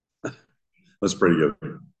That's pretty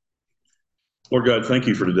good. Lord God, thank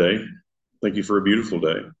you for today. Thank you for a beautiful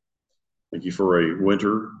day. Thank you for a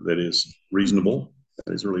winter that is reasonable.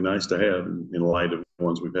 That is really nice to have in light of the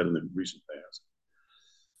ones we've had in the recent past.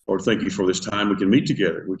 Lord, thank you for this time we can meet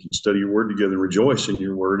together. We can study your word together and rejoice in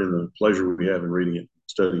your word and the pleasure we have in reading it,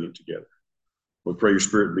 studying it together. We pray your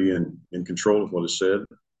spirit be in control of what is said.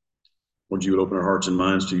 Lord, you would open our hearts and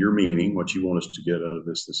minds to your meaning, what you want us to get out of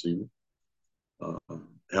this evening,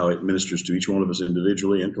 how it ministers to each one of us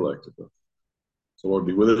individually and collectively. So Lord,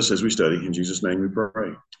 be with us as we study. In Jesus' name we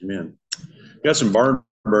pray. Amen. Got some barn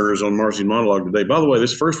burners on Marcy's monologue today. By the way,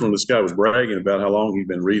 this first one, this guy was bragging about how long he'd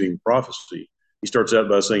been reading prophecy. He starts out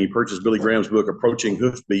by saying he purchased Billy Graham's book, Approaching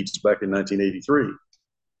Hoofbeats, back in 1983.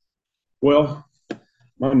 Well,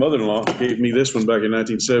 my mother-in-law gave me this one back in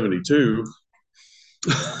 1972,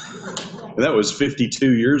 and that was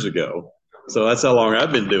 52 years ago. So that's how long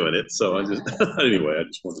I've been doing it. So anyway, I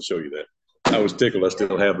just wanted to show you that. I was tickled I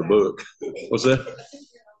still have the book. What's that?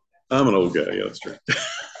 I'm an old guy. Yeah, that's true.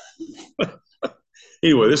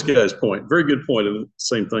 Anyway, this guy's point, very good point, and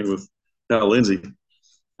same thing with Hal Lindsey.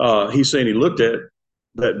 He's saying he looked at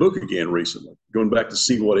that book again recently, going back to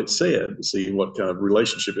see what it said, to see what kind of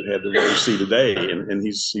relationship it had to what we see today, and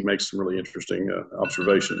he makes some really interesting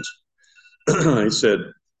observations. He said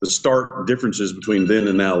the stark differences between then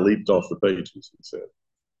and now leaped off the pages, he said.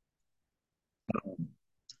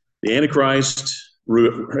 The Antichrist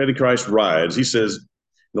rides. He says,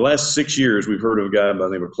 in the last 6 years, we've heard of a guy by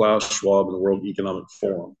the name of Klaus Schwab in the World Economic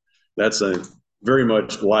Forum. That's very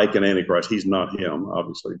much like an Antichrist. He's not him,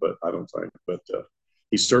 obviously, but I don't think. But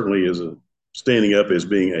he certainly is standing up as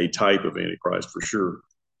being a type of Antichrist for sure.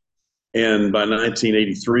 And by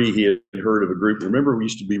 1983, he had heard of a group. Remember, we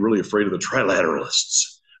used to be really afraid of the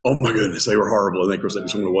trilateralists. Oh my goodness, they were horrible. And of course, they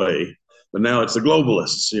just went away. But now it's the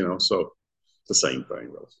globalists, so it's the same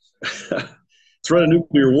thing, really. Threat of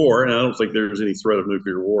nuclear war, and I don't think there's any threat of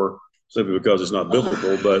nuclear war simply because it's not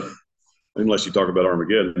biblical, but unless you talk about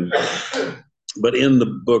Armageddon. But in the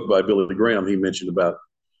book by Billy Graham, he mentioned about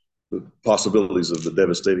the possibilities of the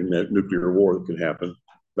devastating nuclear war that could happen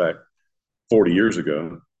back 40 years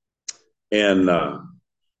ago. And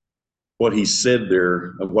what he said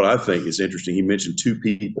there, what I think is interesting, he mentioned two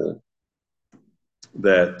people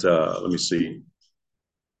that, let me see,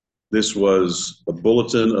 this was a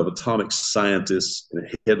bulletin of atomic scientists in a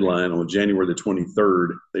headline on January the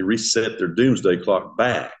 23rd. They reset their doomsday clock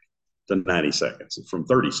back to 90 seconds from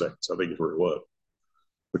 30 seconds, I think is where it was,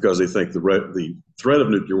 because they think the threat of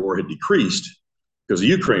nuclear war had decreased because the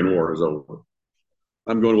Ukraine war is over.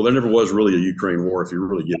 I'm going, well, there never was really a Ukraine war if you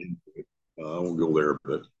really get into it. I won't go there,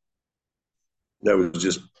 but that was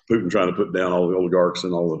just Putin trying to put down all the oligarchs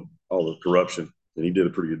and all the corruption, and he did a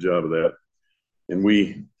pretty good job of that. And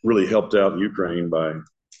we really helped out Ukraine by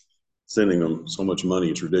sending them so much money.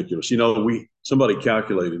 It's ridiculous. Somebody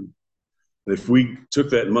calculated that if we took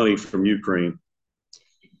that money from Ukraine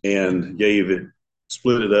and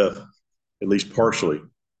split it up, at least partially,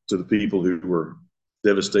 to the people who were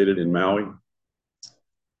devastated in Maui,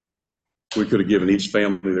 we could have given each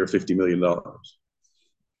family their $50 million.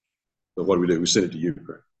 But what do? We sent it to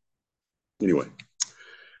Ukraine. Anyway,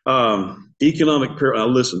 economic peril. Now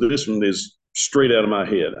listen, this one is straight out of my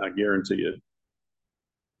head, I guarantee it.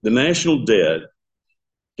 The national debt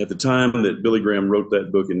at the time that Billy Graham wrote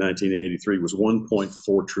that book in 1983 was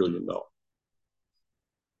 $1.4 trillion.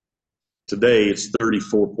 Today it's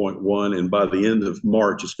 34.1, and by the end of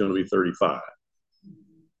March it's going to be 35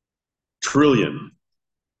 trillion.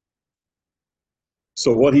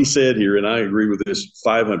 So what he said here, and I agree with this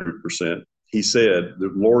 500%, he said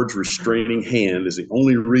the Lord's restraining hand is the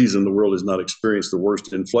only reason the world has not experienced the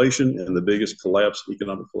worst inflation and the biggest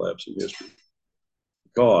economic collapse in history.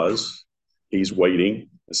 Because he's waiting,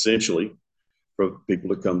 essentially, for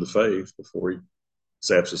people to come to faith before he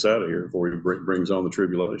saps us out of here, before he brings on the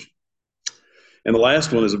tribulation. And the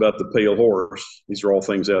last one is about the pale horse. These are all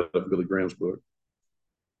things out of Billy Graham's book.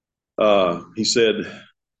 He said,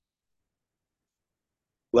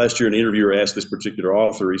 last year, an interviewer asked this particular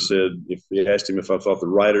author, he asked him if I thought the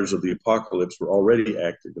writers of the apocalypse were already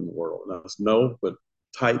active in the world. And I said, no, but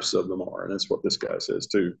types of them are. And that's what this guy says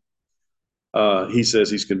too. He says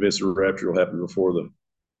he's convinced the rapture will happen before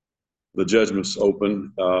the judgments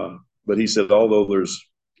open. But he said, although there's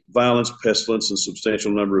violence, pestilence, and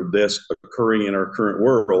substantial number of deaths occurring in our current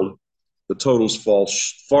world, the totals fall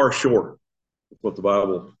far short of what the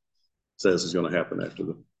Bible says is going to happen after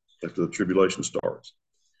the tribulation starts.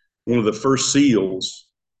 One of the first seals,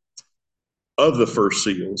 a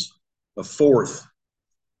fourth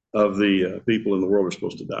of the people in the world are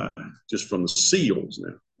supposed to die, just from the seals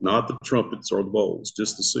now, not the trumpets or the bowls,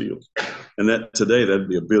 just the seals. And that today, that'd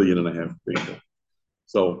be 1.5 billion people.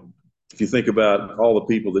 So if you think about all the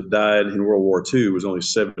people that died in World War II, it was only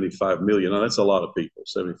 75 million. Now, that's a lot of people,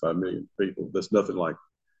 75 million people. That's nothing like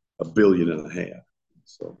 1.5 billion.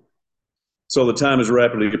 So the time is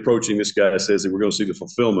rapidly approaching. This guy says that we're going to see the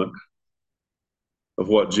fulfillment of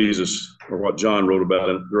what Jesus or what John wrote about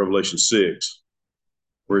in Revelation 6,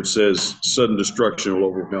 where it says sudden destruction will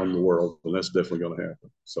overwhelm the world, and that's definitely going to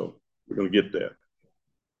happen. So we're going to get that.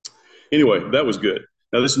 Anyway, that was good.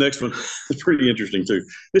 Now this next one is pretty interesting too.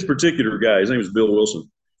 This particular guy, his name is Bill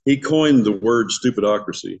Wilson. He coined the word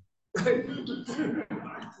stupidocracy.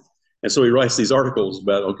 And so he writes these articles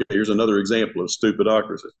about, okay, here's another example of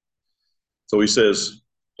stupidocracy. So he says,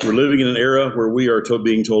 we're living in an era where we are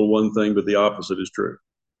being told one thing, but the opposite is true.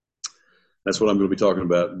 That's what I'm going to be talking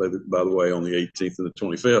about, by the way, on the 18th and the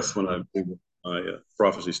 25th when I do my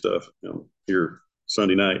prophecy stuff here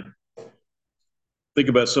Sunday night. Think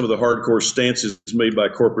about some of the hardcore stances made by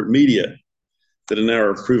corporate media that are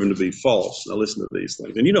now proven to be false. Now listen to these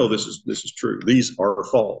things. And you know this is true. These are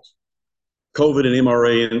false. COVID and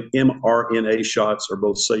mRNA shots are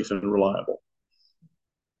both safe and reliable.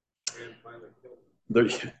 There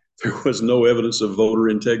was no evidence of voter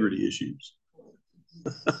integrity issues.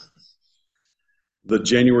 The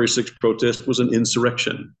January 6th protest was an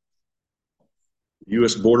insurrection. The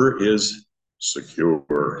U.S. border is secure.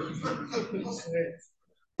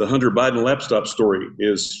 The Hunter Biden laptop story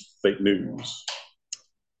is fake news.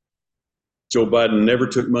 Joe Biden never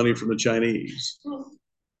took money from the Chinese.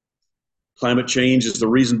 Climate change is the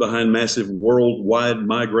reason behind massive worldwide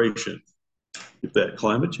migration. If that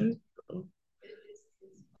climate change,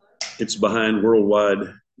 it's behind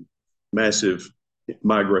worldwide massive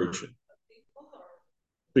migration.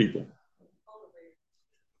 People.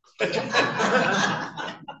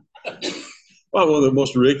 Well, one of the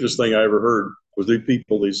most ridiculous thing I ever heard was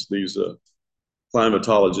these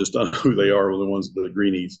climatologists, I don't know who they are, the ones, the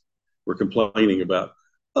greenies, were complaining about,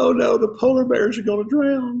 oh no, the polar bears are going to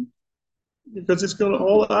drown because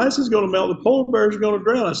all the ice is going to melt. The polar bears are going to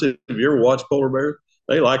drown. I said, have you ever watched polar bears?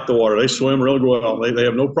 They like the water. They swim real well. They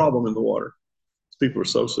have no problem in the water. These people are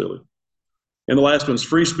so silly. And the last one's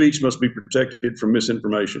free speech must be protected from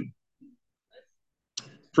misinformation.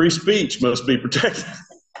 Free speech must be protected.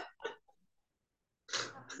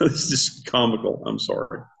 It's just comical. I'm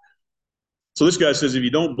sorry. So this guy says, if you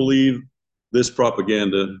don't believe this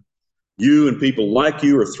propaganda, you and people like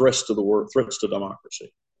you are threats to the world, threats to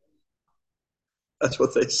democracy. That's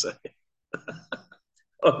what they say.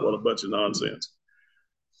 Oh, what a bunch of nonsense.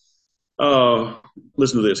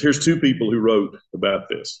 Listen to this. Here's two people who wrote about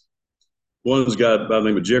this. One's a guy by the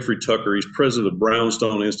name of Jeffrey Tucker. He's president of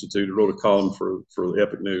Brownstone Institute. He wrote a column for the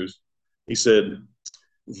Epic News. He said,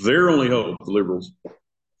 their only hope, the liberals,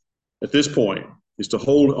 at this point, is to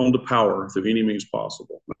hold on to power through any means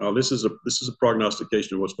possible. Now, this is a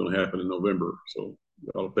prognostication of what's going to happen in November, so you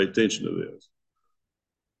ought to pay attention to this.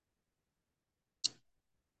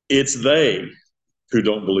 It's they who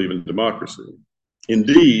don't believe in democracy.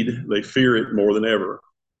 Indeed, they fear it more than ever,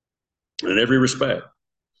 in every respect.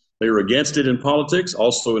 They are against it in politics,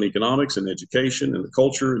 also in economics and education and the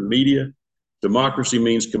culture and media. Democracy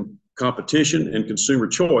means competition and consumer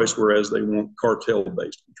choice, whereas they want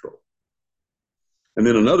cartel-based control. And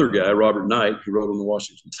then another guy, Robert Knight, who wrote on the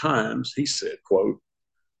Washington Times, he said, quote,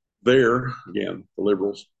 again, the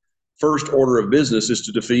liberals, first order of business is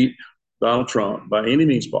to defeat Donald Trump by any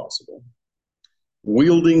means possible,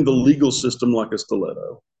 wielding the legal system like a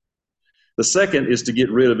stiletto. The second is to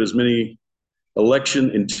get rid of as many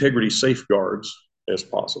election integrity safeguards as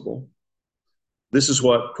possible. This is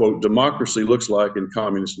what, quote, democracy looks like in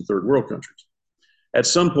communist and third world countries. At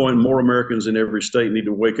some point, more Americans in every state need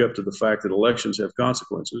to wake up to the fact that elections have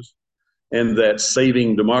consequences and that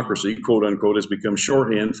saving democracy, quote unquote, has become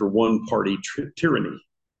shorthand for one-party tyranny.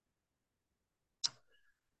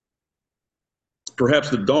 Perhaps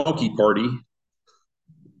the donkey party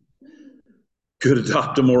could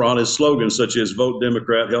adopt a more honest slogan such as vote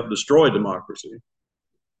Democrat, help destroy democracy.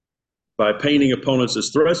 By painting opponents as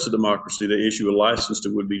threats to democracy, they issue a license to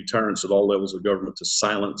would-be tyrants at all levels of government to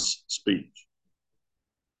silence speech.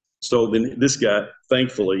 So then this guy,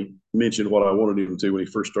 thankfully, mentioned what I wanted him to when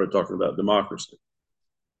he first started talking about democracy.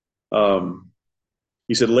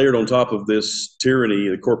 He said, layered on top of this tyranny,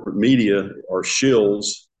 the corporate media are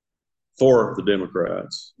shills for the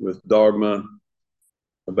Democrats with dogma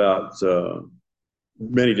about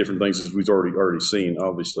many different things, as we've already seen,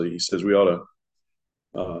 obviously. He says we ought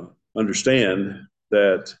to understand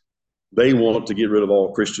that they want to get rid of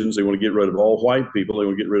all Christians. They want to get rid of all white people. They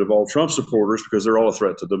want to get rid of all Trump supporters because they're all a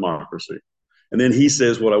threat to democracy. And then he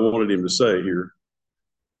says what I wanted him to say here.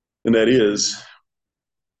 and that is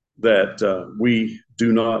that we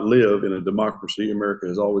do not live in a democracy. America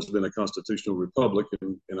has always been a constitutional republic,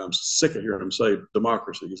 and I'm sick of hearing them say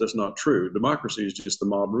democracy, because that's not true. Democracy is just the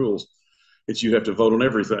mob rules. It's you have to vote on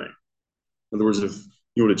everything. In other words, if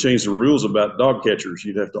you want to change the rules about dog catchers,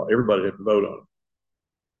 everybody have to vote on it.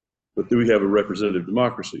 But we have a representative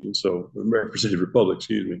democracy, and so a representative republic,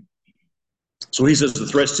 excuse me. So he says the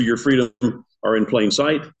threats to your freedom are in plain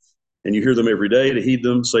sight, and you hear them every day. To heed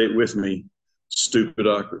them, say it with me,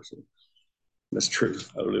 stupidocracy. That's true.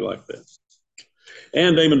 I really like that.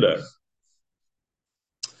 And Damon Duck.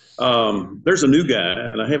 There's a new guy,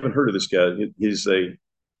 and I haven't heard of this guy. He's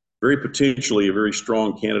potentially a very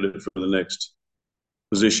strong candidate for the next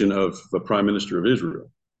position of the Prime Minister of Israel,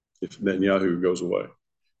 if Netanyahu goes away.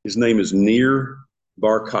 His name is Nir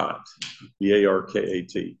Barkat,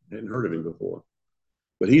 B-A-R-K-A-T. I hadn't heard of him before,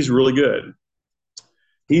 but he's really good.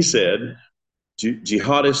 He said,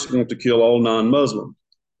 jihadists want to kill all non-Muslims.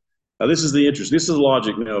 Now, this is the interest. This is the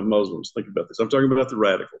logic now of Muslims. Think about this. I'm talking about the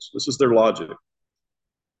radicals. This is their logic.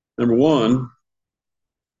 Number one,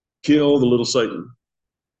 kill the little Satan.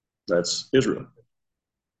 That's Israel.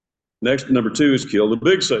 Next, number two is kill the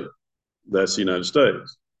big Satan. That's the United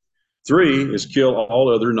States. Three is kill all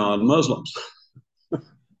other non-Muslims.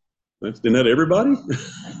 Isn't that everybody?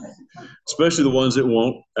 Especially the ones that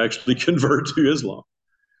won't actually convert to Islam.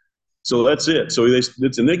 So that's it. So they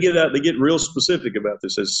get real specific about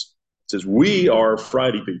this. It says we are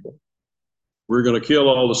Friday people. We're going to kill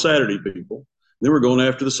all the Saturday people. Then we're going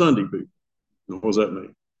after the Sunday people. What does that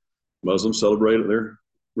mean? Muslims celebrate their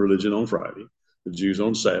religion on Friday, the Jews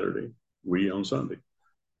on Saturday, we on Sunday.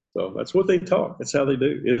 So that's what they talk. That's how they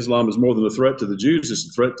do. Islam is more than a threat to the Jews. It's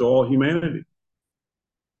a threat to all humanity.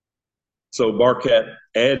 So Barkat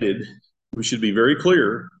added, we should be very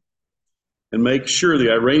clear and make sure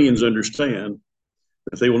the Iranians understand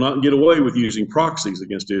that they will not get away with using proxies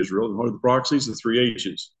against Israel. And what are the proxies? The three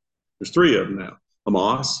H's. There's three of them now: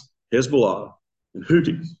 Hamas, Hezbollah, and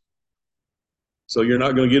Houthis. So you're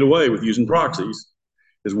not going to get away with using proxies,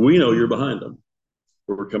 because we know you're behind them,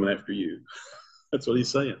 but we're coming after you. That's what he's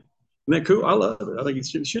saying. Isn't that cool? I love it. I think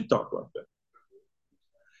he should talk like that.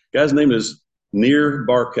 Guy's name is Nir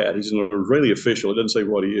Barkat. He's an Israeli official. It doesn't say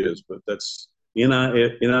what he is, but that's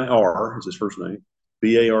N-I-R is his first name,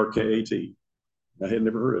 B-A-R-K-A-T. I had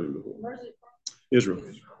never heard of him before. Israel.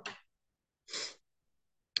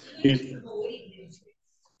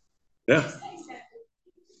 Yeah,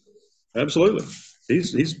 absolutely.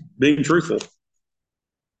 He's being truthful.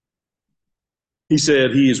 He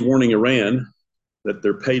said he is warning Iran that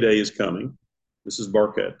their payday is coming. This is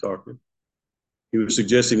Barkat talking. He was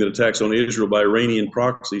suggesting that attacks on Israel by Iranian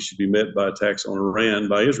proxies should be met by attacks on Iran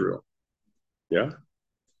by Israel. Yeah.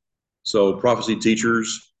 So prophecy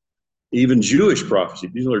teachers, even Jewish prophecy,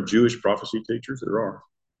 these are Jewish prophecy teachers, there are,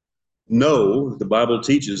 know the Bible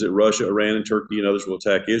teaches that Russia, Iran, and Turkey and others will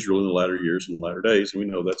attack Israel in the latter years and latter days. And we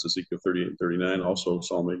know that's Ezekiel 38 and 39, also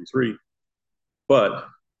Psalm 83. But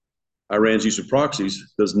Iran's use of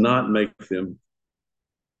proxies does not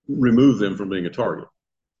remove them from being a target.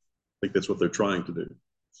 I think that's what they're trying to do.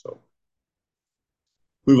 So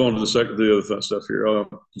move on to the other stuff here.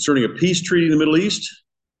 Concerning a peace treaty in the Middle East,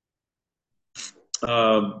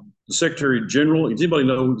 the Secretary General, does anybody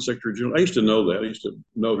know who the Secretary General? I used to know that. I used to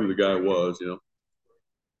know who the guy was, The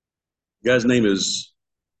guy's name is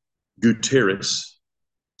Guterres.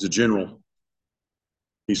 He's a general.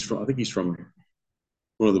 I think he's from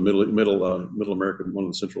one of the middle American, one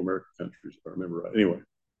of the Central American countries, if I remember right. Anyway,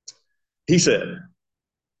 he said,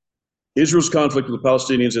 Israel's conflict with the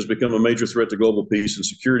Palestinians has become a major threat to global peace and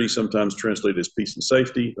security, sometimes translated as peace and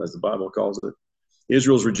safety, as the Bible calls it.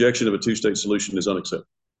 Israel's rejection of a two-state solution is unacceptable.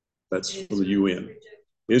 That's from the UN.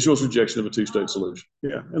 Israel's rejection of a two-state solution.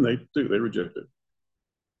 Yeah, and they do. They reject it.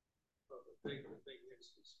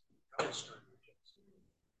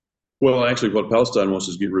 Well, actually, what Palestine wants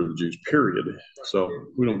is get rid of the Jews, period. So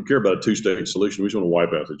we don't care about a two-state solution. We just want to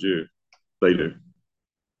wipe out the Jews. They do.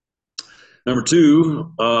 Number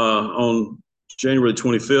two, on January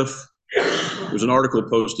 25th, there was an article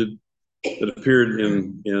posted that appeared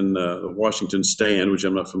in the Washington Stand, which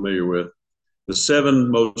I'm not familiar with, the 7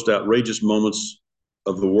 most outrageous moments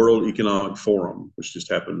of the World Economic Forum, which just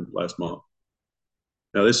happened last month.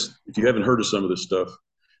 Now, this, if you haven't heard of some of this stuff,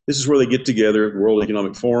 this is where they get together, the World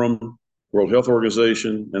Economic Forum, World Health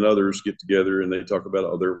Organization, and others get together, and they talk about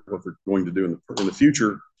what they're going to do in the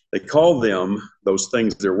future. They call them, those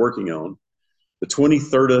things they're working on, the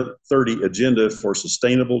 2030 Agenda for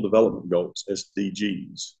Sustainable Development Goals,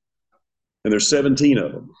 SDGs. And there's 17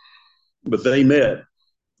 of them. But they met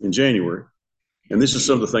in January, and this is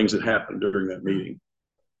some of the things that happened during that meeting.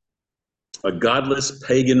 a godless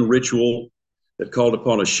pagan ritual that called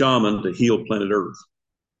upon a shaman to heal planet Earth.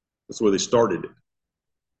 That's where they started it.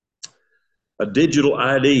 A digital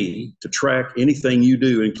ID to track anything you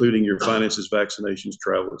do, including your finances, vaccinations,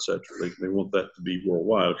 travel, etc. They want that to be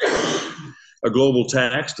worldwide. A global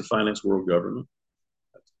tax to finance world government.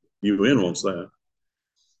 UN wants that.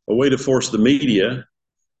 A way to force the media,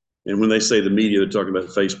 and when they say the media, they're talking about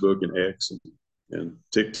Facebook and X and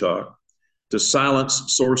TikTok, to silence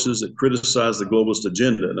sources that criticize the globalist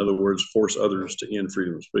agenda. In other words, force others to end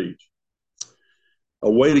freedom of speech.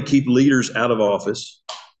 A way to keep leaders out of office,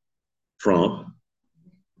 Trump.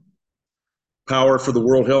 Power for the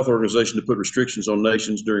World Health Organization to put restrictions on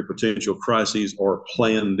nations during potential crises or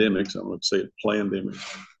plandemics. I'm going to say it, plandemics.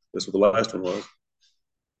 That's what the last one was.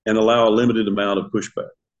 And allow a limited amount of pushback.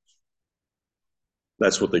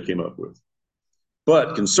 That's what they came up with.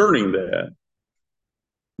 But concerning that,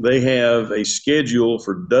 they have a schedule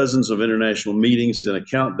for dozens of international meetings and a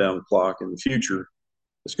countdown clock in the future.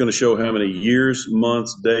 It's going to show how many years,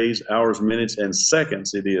 months, days, hours, minutes, and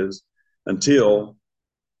seconds it is until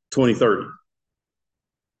 2030.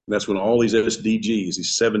 That's when all these SDGs,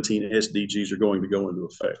 these 17 SDGs, are going to go into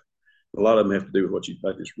effect. A lot of them have to do with what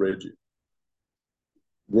I just read you.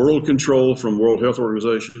 World control from World Health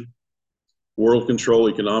Organization, world control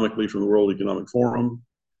economically from the World Economic Forum,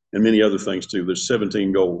 and many other things too. There's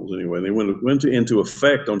 17 goals anyway. They went into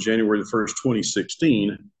effect on January the 1st,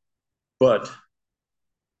 2016, but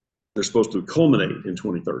they're supposed to culminate in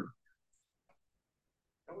 2030.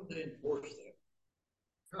 How would they enforce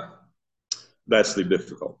that? That's the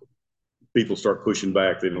difficulty. People start pushing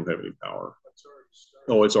back. They don't have any power.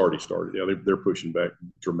 Oh, it's already started. Yeah, they're pushing back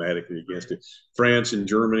dramatically against it. France and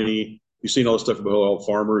Germany, you've seen all the stuff about all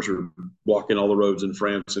farmers are blocking all the roads in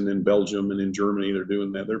France and in Belgium and in Germany. They're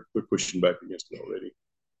doing that. They're pushing back against it already.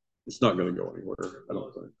 It's not going to go anywhere, I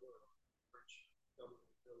don't think.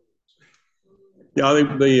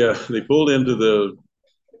 Yeah, they pulled into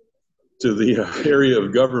the area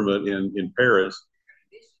of government in Paris,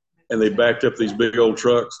 and they backed up these big old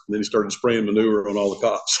trucks, and then he started spraying manure on all the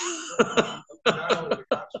cops.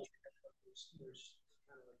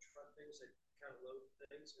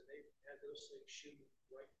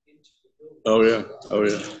 Oh yeah, oh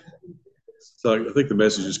yeah. So I think the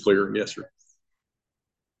message is clear. Yes, sir.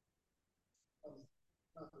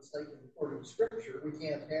 Not mistaken, according to Scripture, we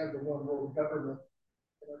can't have the one world government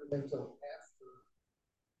and everything until after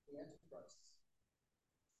the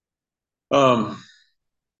Antichrist.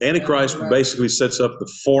 Antichrist basically sets up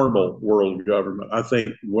the formal world government. I think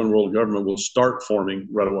one world government will start forming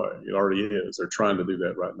right away. It already is. They're trying to do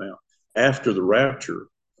that right now. After the rapture,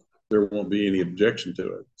 there won't be any objection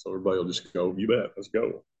to it. So everybody will just go, you bet, let's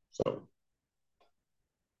go. So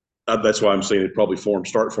that's why I'm saying it probably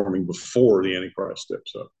start forming before the Antichrist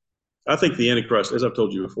steps up. I think the Antichrist, as I've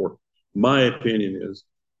told you before, my opinion is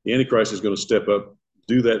the Antichrist is going to step up,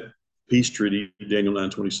 do that peace treaty, Daniel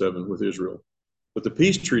 9:27, with Israel. But the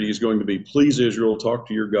peace treaty is going to be, please, Israel, talk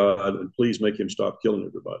to your God, and please make him stop killing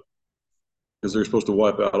everybody. Because they're supposed to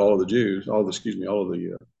wipe out all of the Jews, all of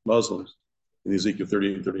the Muslims in the Ezekiel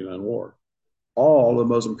 38 and 39 war. All the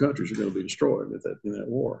Muslim countries are going to be destroyed in that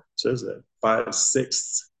war. It says that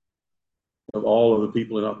 5/6 of all of the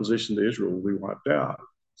people in opposition to Israel will be wiped out.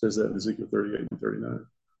 It says that in Ezekiel 38 and 39.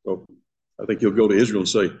 So I think he'll go to Israel and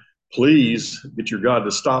say, please get your God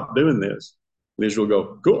to stop doing this. And Israel will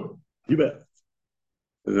go, cool, you bet.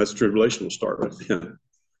 And that's tribulation will start right then.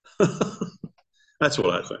 That's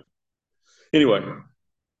what I think. Anyway,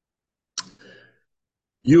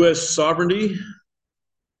 U.S. sovereignty.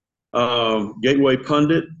 Gateway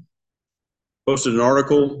Pundit posted an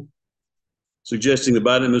article suggesting the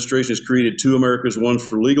Biden administration has created two Americas, one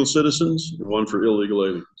for legal citizens and one for illegal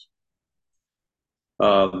aliens.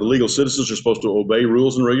 The legal citizens are supposed to obey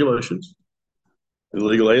rules and regulations, and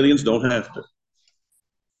legal aliens don't have to.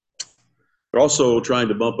 They're also trying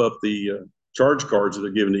to bump up the charge cards that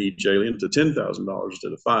are given to each alien to $10,000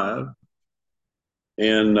 instead of $5,000.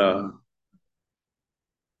 And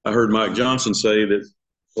I heard Mike Johnson say that,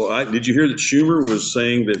 well, did you hear that Schumer was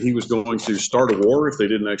saying that he was going to start a war if they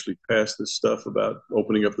didn't actually pass this stuff about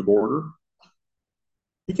opening up the border?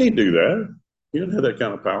 He can't do that. He doesn't have that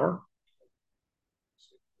kind of power.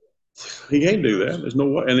 He can't do that. There's no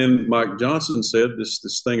way. And then Mike Johnson said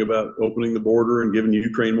this thing about opening the border and giving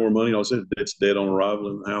Ukraine more money. I said it's dead on arrival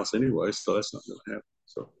in the House anyway, so that's not going to happen.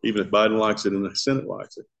 So even if Biden likes it and the Senate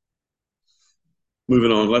likes it.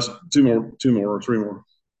 Moving on, let's two more or three more.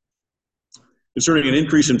 Concerning an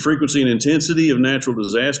increase in frequency and intensity of natural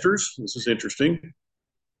disasters, this is interesting.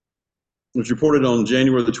 It was reported on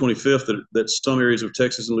January the 25th that some areas of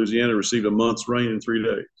Texas and Louisiana received a month's rain in 3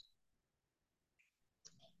 days.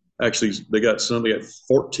 Actually, they got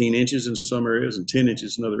 14 inches in some areas and 10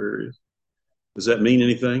 inches in other areas. Does that mean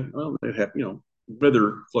anything? Well, it have,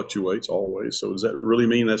 weather fluctuates always. So does that really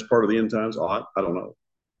mean that's part of the end times? I don't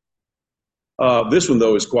know. This one,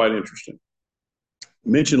 though, is quite interesting.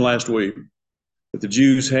 Mentioned last week that the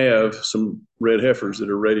Jews have some red heifers that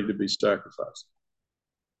are ready to be sacrificed.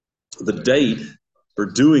 The date for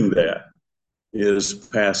doing that is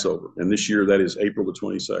Passover. And this year, that is April the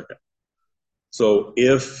 22nd. So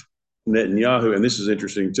if Netanyahu, and this is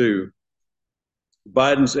interesting too,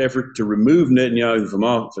 Biden's effort to remove Netanyahu from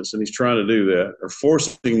office, and he's trying to do that, are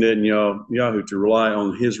forcing Netanyahu to rely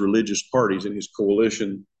on his religious parties and his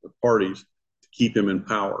coalition of parties to keep him in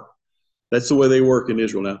power. That's the way they work in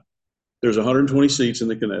Israel now. There's 120 seats in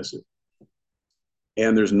the Knesset,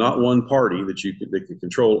 and there's not one party that can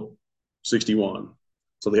control 61.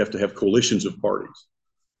 So they have to have coalitions of parties.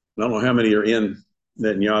 And I don't know how many are in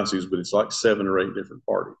Netanyahu's, but it's like 7 or 8 different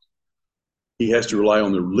parties. He has to rely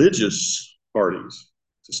on the religious parties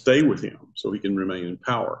to stay with him so he can remain in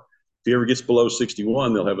power. If he ever gets below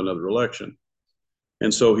 61, they'll have another election.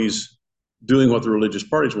 And so he's doing what the religious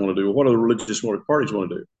parties want to do. What do the religious parties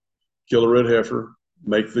want to do? Kill a red heifer,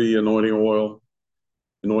 make the anointing oil,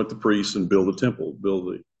 anoint the priests, and build the temple, build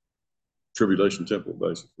the tribulation temple,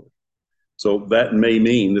 basically. So that may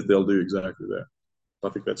mean that they'll do exactly that. I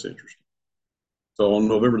think that's interesting. So on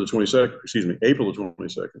April the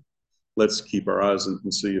 22nd, let's keep our eyes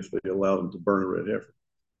and see if they allow them to burn a red heifer.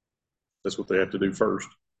 That's what they have to do first.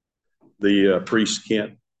 The priests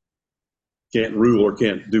can't rule or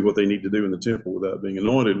can't do what they need to do in the temple without being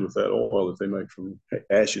anointed with that oil that they make from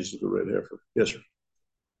ashes of the red heifer. Yes, sir.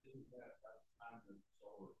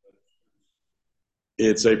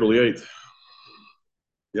 It's April the 8th.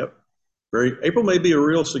 Yep. April may be a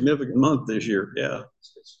real significant month this year. Yeah.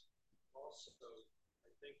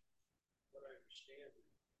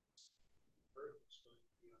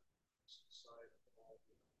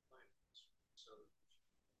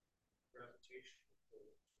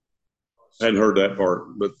 I hadn't heard that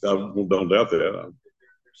part, but I don't doubt that. There's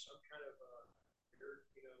some kind of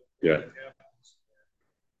yeah.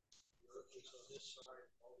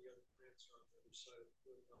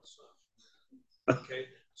 Okay.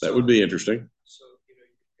 That would be interesting. So, you've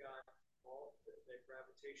got all that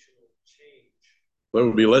gravitational change. That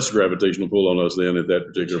would be less gravitational pull on us then at that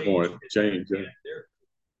particular point. Change. Yeah. There are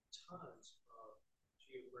tons of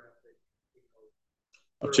geographic,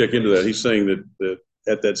 I'll check into that. He's saying that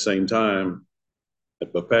at that same time,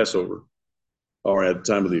 at the Passover, or at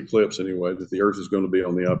the time of the eclipse anyway, that the Earth is going to be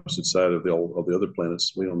on the opposite side of the other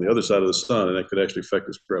planets, on the other side of the sun, and that could actually affect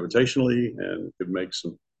us gravitationally and could make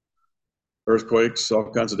some earthquakes, all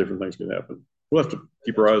kinds of different things can happen. We'll have to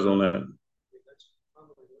keep our eyes on that. That's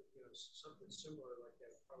probably something similar like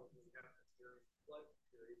that probably happened during flood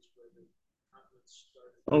periods where the continents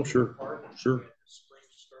started. Oh, sure, sure. And the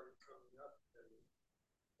springs started coming up, and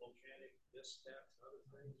volcanic this, that, and other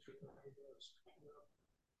things.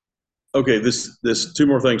 Okay, this 2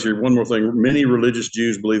 more things here. One more thing. Many religious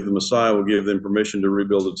Jews believe the Messiah will give them permission to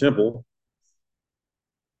rebuild the temple.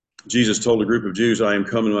 Jesus told a group of Jews, I am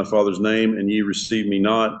come in my Father's name, and ye receive me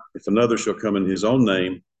not. If another shall come in his own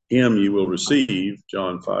name, him you will receive,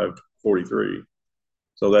 John 5:43.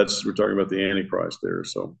 So we're talking about the Antichrist there.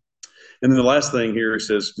 So, and then the last thing here it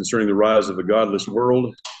says concerning the rise of a godless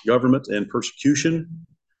world, government, and persecution.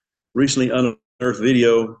 Recently unearthed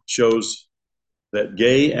video shows that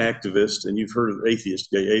gay activist, and you've heard of gay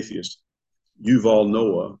atheist, Yuval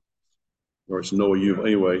Noah, or it's Noah Yuval,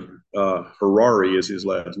 anyway, Harari is his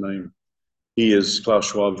last name. He is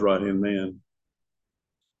Klaus Schwab's right-hand man.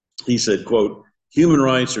 He said, quote, human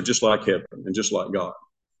rights are just like heaven and just like God.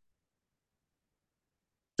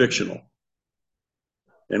 Fictional.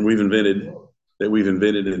 And we've invented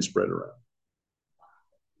and spread around.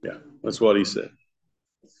 Yeah, that's what he said.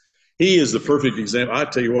 He is the perfect example. I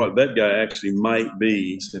tell you what, that guy actually might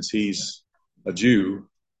be, since he's a Jew,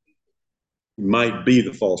 might be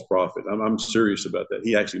the false prophet. I'm serious about that.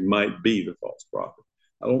 He actually might be the false prophet.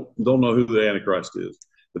 I don't know who the Antichrist is,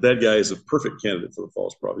 but that guy is a perfect candidate for the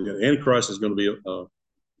false prophet. The Antichrist is going to be a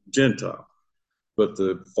Gentile, but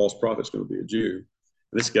the false prophet is going to be a Jew.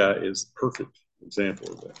 And this guy is the perfect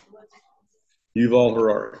example of that. Yuval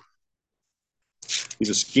Harari. He's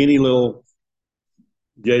a skinny little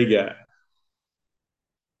gay guy,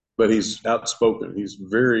 but he's outspoken. He's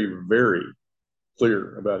very, very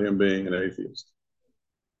clear about him being an atheist.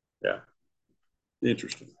 Yeah.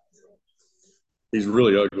 Interesting. He's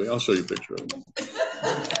really ugly. I'll show you a picture of him.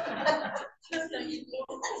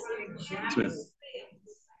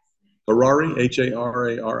 Harari,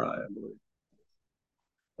 Harari, I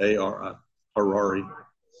believe. Ari, Harari.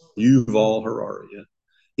 Yuval Harari. Yeah.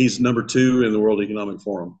 He's number 2 in the World Economic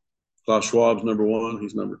Forum. Klaus Schwab's number 1.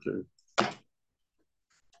 He's number 2.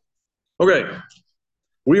 Okay.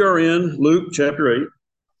 We are in Luke chapter 8.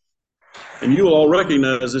 And you will all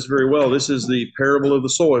recognize this very well. This is the parable of the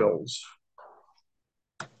soils.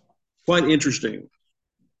 Quite interesting.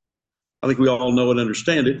 I think we all know and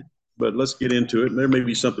understand it, but let's get into it. There may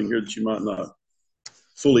be something here that you might not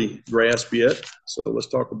fully grasp yet, so let's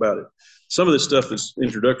talk about it. Some of this stuff, this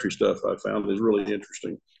introductory stuff I found is really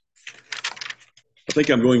interesting. I think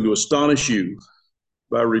I'm going to astonish you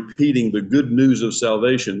by repeating the good news of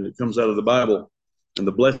salvation that comes out of the Bible and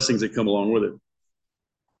the blessings that come along with it.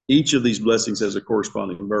 Each of these blessings has a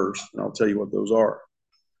corresponding verse, and I'll tell you what those are.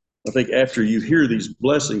 I think after you hear these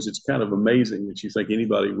blessings, it's kind of amazing that you think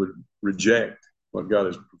anybody would reject what God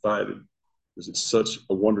has provided, because it's such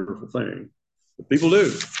a wonderful thing. But people do.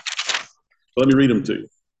 So let me read them to you.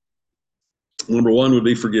 Number 1 would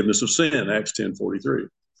be forgiveness of sin, Acts 10:43.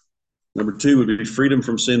 Number 2 would be freedom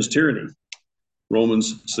from sin's tyranny,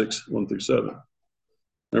 Romans 6:1-7.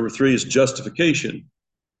 Number 3 is justification,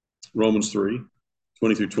 Romans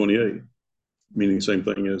 3:20-28, meaning the same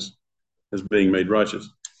thing as being made righteous.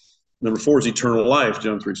 Number 4 is eternal life,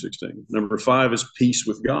 John 3:16. Number 5 is peace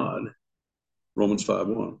with God, Romans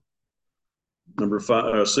 5:1.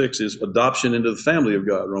 Number 6 is adoption into the family of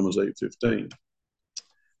God, Romans 8:15.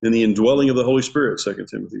 Then the indwelling of the Holy Spirit, 2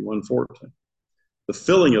 Timothy 1:14. The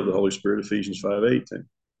filling of the Holy Spirit, Ephesians 5:18.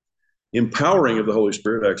 Empowering of the Holy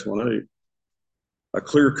Spirit, Acts 1:8. A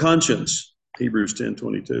clear conscience, Hebrews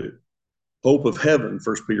 10:22. Hope of heaven,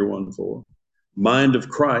 1 Peter 1:4. Mind of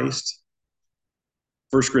Christ,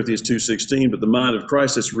 1 Corinthians 2:16, but the mind of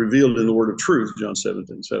Christ is revealed in the word of truth, John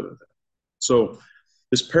 17:17. So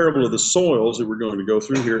this parable of the soils that we're going to go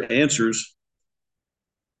through here answers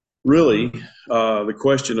really the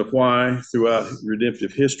question of why throughout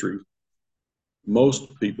redemptive history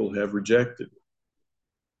most people have rejected.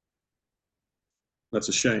 That's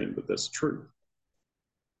a shame, but that's the truth.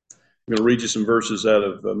 I'm going to read you some verses out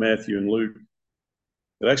of Matthew and Luke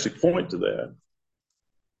that actually point to that.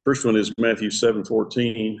 First one is Matthew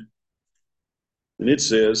 7:14, and it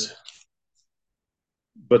says,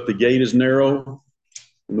 "But the gate is narrow,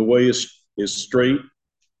 and the way is straight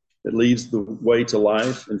that leads the way to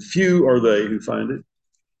life, and few are they who find it."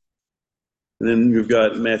 And then you've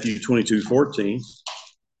got Matthew 22:14,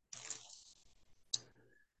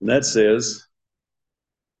 and that says,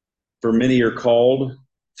 "For many are called,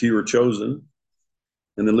 few are chosen."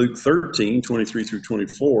 And then Luke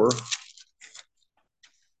 13:23-24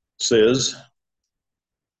 says,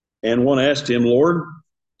 "And one asked him, 'Lord,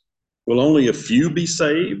 will only a few be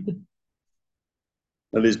saved?'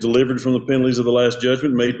 That is, delivered from the penalties of the last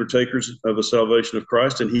judgment, made partakers of the salvation of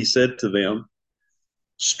Christ. And he said to them,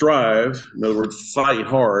 'Strive,'" in other words, fight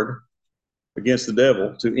hard against the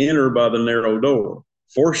devil, "to enter by the narrow door.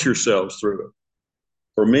 Force yourselves through it.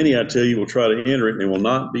 For many, I tell you, will try to enter it and will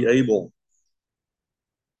not be able."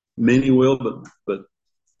 Many will, but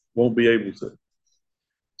won't be able to.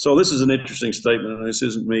 So this is an interesting statement, and this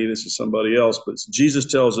isn't me, this is somebody else, but Jesus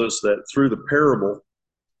tells us that through the parable,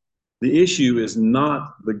 the issue is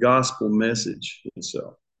not the gospel message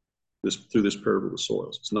itself, through this parable of the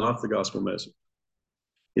soils. It's not the gospel message.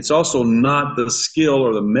 It's also not the skill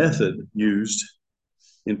or the method used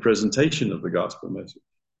in presentation of the gospel message.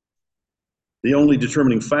 The only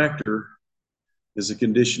determining factor is the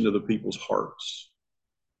condition of the people's hearts.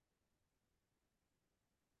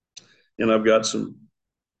 And I've got some...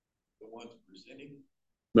 The ones presenting?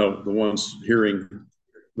 No, the ones hearing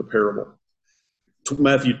the parable.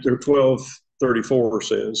 Matthew 12:34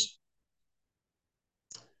 says,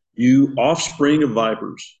 "You offspring of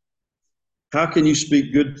vipers, how can you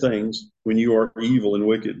speak good things when you are evil and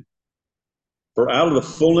wicked? For out of the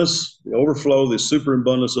fullness, the overflow, the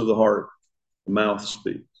superabundance of the heart, the mouth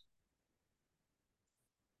speaks."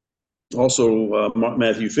 Also,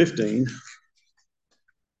 Matthew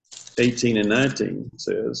 15:18 and 19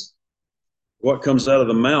 says, "What comes out of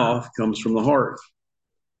the mouth comes from the heart.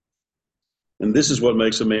 And this is what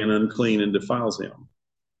makes a man unclean and defiles him.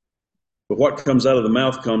 But what comes out of the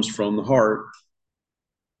mouth comes from the heart.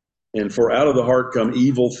 And for out of the heart come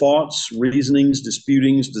evil thoughts, reasonings,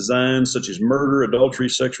 disputings, designs, such as murder, adultery,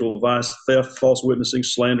 sexual vice, theft, false witnessing,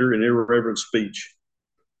 slander, and irreverent speech.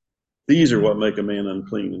 These are what make a man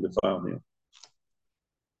unclean and defile him."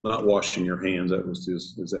 Not washing your hands. That was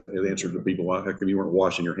his answer to people. Why? How come you weren't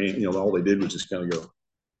washing your hands? All they did was just kind of go.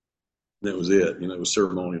 That was it. It was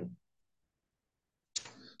ceremonial.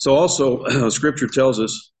 So also, Scripture tells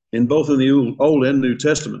us in both in the Old and New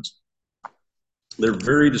Testaments, they're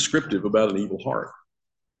very descriptive about an evil heart.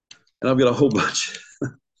 And I've got a whole bunch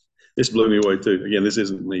This blew me away too. Again, this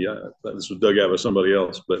isn't me. This was dug out by somebody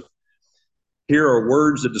else. But here are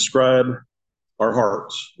words that describe our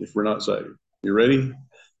hearts if we're not saved. You ready?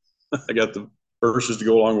 I got the verses to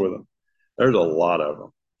go along with them. There's a lot of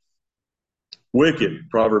them. Wicked,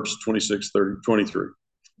 Proverbs 26:23.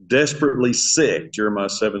 Desperately sick, Jeremiah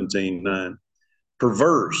 17:9.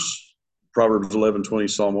 Perverse, Proverbs 11:20,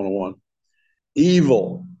 Psalm 101.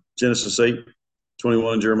 Evil, Genesis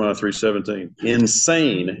 8:21, Jeremiah 3:17.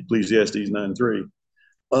 Insane, Ecclesiastes 9:3.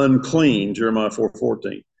 Unclean, Jeremiah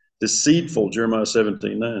 4:14. Deceitful, Jeremiah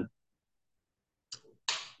 17:9.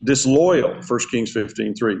 Disloyal, 1 Kings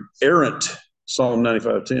 15:3. Errant, Psalm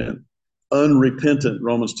 95:10. Unrepentant,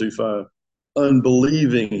 Romans 2:5.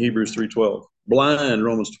 Unbelieving, Hebrews 3:12. Blind,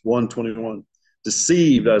 Romans 1:21.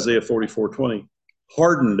 Deceived, Isaiah 44:20.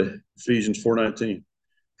 Hardened, Ephesians 4:19.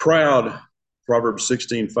 Proud, Proverbs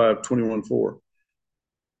 16:5, 21:4.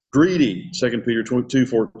 Greedy, 2 Peter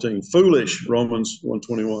 2:14. Foolish, Romans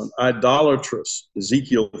 1:21. Idolatrous,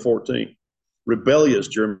 Ezekiel 14. Rebellious,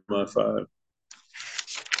 Jeremiah 5.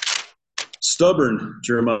 Stubborn,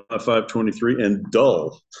 Jeremiah 5:23. And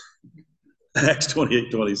dull, Acts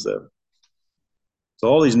 28:27. So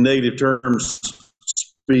all these negative terms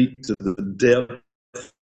speak to the depth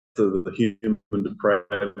of the human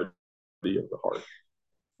depravity of the heart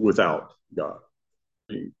without God.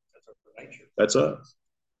 I mean, that's us.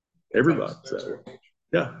 Everybody.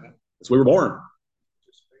 Yeah. That's where we were born.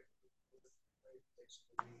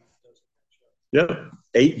 Yeah.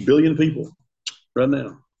 8 billion people right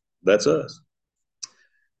now. That's us.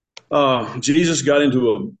 Jesus got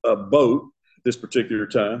into a boat this particular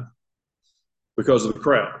time because of the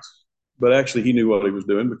crowds. But actually, he knew what he was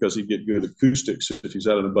doing because he'd get good acoustics if he's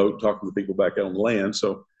out in a boat talking to people back out on the land.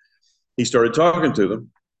 So he started talking to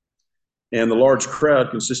them. And the large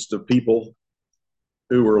crowd consisted of people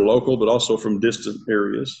who were local, but also from distant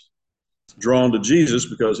areas, drawn to Jesus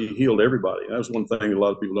because he healed everybody. And that was one thing a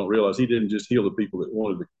lot of people don't realize. He didn't just heal the people that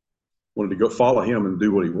wanted to go follow him and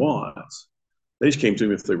do what he wants. They just came to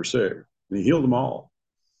him if they were sick. And he healed them all.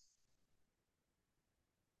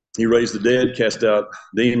 He raised the dead, cast out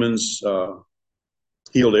demons,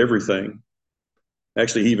 healed everything.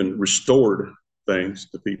 Actually, he even restored things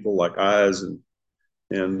to people like eyes and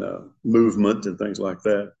movement and things like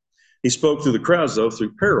that. He spoke to the crowds, though,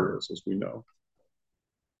 through parables, as we know.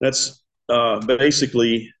 That's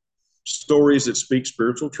basically stories that speak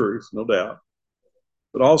spiritual truth, no doubt.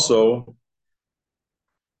 But also,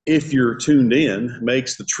 if you're tuned in,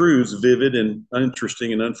 makes the truths vivid and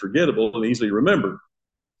interesting and unforgettable and easily remembered.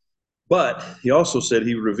 But he also said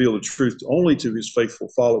he would reveal the truth only to his faithful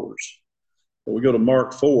followers. When we go to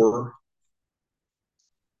Mark 4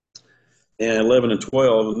 and 11 and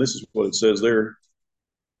 12, and this is what it says there.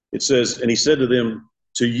 It says, and he said to them,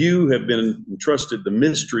 to you have been entrusted the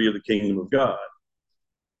mystery of the kingdom of God.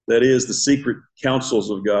 That is, the secret counsels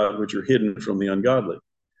of God, which are hidden from the ungodly.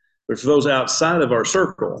 But for those outside of our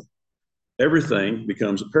circle, everything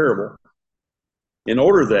becomes a parable. In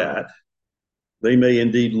order that they may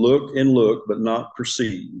indeed look and look, but not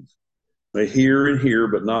perceive, may hear and hear,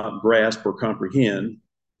 but not grasp or comprehend,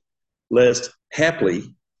 lest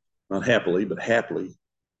haply, not happily, but haply,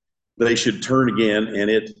 they should turn again and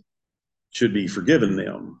it should be forgiven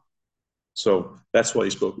them. So that's why he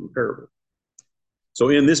spoke in parable. So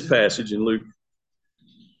in this passage in Luke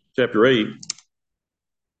chapter 8,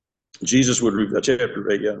 Jesus would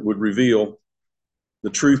reveal the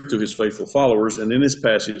truth to his faithful followers. And in this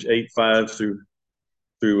passage, 8:5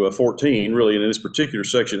 through 14, really, and in this particular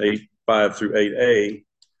section, 8:5 through 8a, the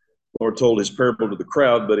Lord told his parable to the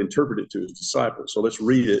crowd, but interpreted it to his disciples. So let's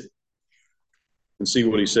read it and see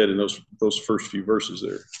what he said in those first few verses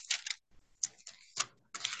there.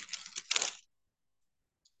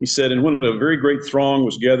 He said, and when a very great throng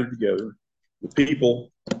was gathered together, the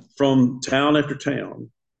people from town after town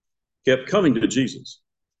kept coming to Jesus.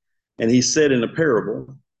 And he said in a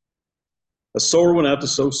parable, a sower went out to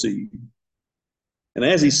sow seed. And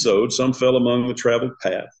as he sowed, some fell among the traveled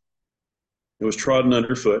path. It was trodden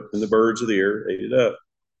underfoot, and the birds of the air ate it up.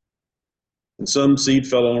 And some seed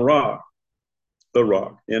fell on the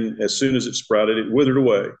rock, and as soon as it sprouted, it withered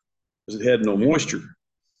away, because it had no moisture.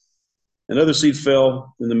 And other seed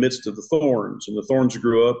fell in the midst of the thorns, and the thorns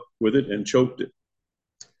grew up with it and choked it.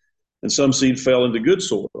 And some seed fell into good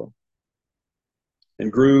soil, and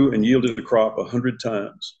grew and yielded a crop 100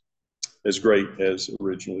 times as great as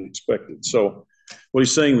originally expected. So what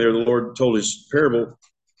he's saying there, the Lord told his parable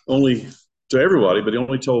only to everybody, but he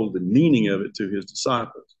only told the meaning of it to his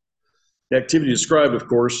disciples. The activity described, of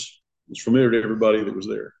course, was familiar to everybody that was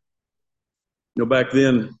there. Back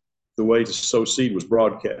then, the way to sow seed was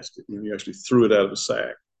broadcasted. You actually threw it out of the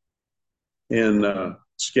sack. and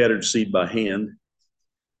scattered seed by hand.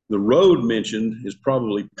 The road mentioned is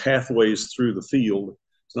probably pathways through the field.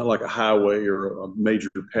 It's not like a highway or a major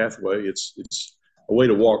pathway. It's a way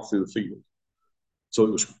to walk through the field.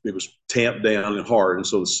 So it was tamped down and hard, and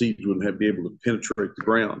so the seeds wouldn't be able to penetrate the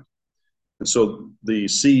ground. And so the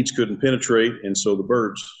seeds couldn't penetrate, and so the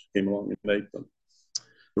birds came along and ate them.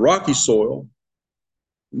 The rocky soil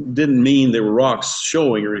didn't mean there were rocks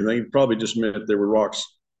showing or anything. It probably just meant there were rocks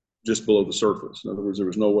just below the surface. In other words, there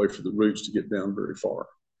was no way for the roots to get down very far.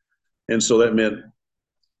 And so that meant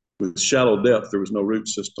with shallow depth, there was no root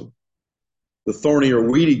system. The thorny or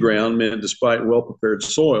weedy ground meant despite well-prepared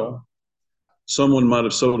soil, someone might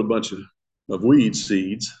have sowed a bunch of weed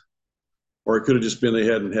seeds, or it could have just been they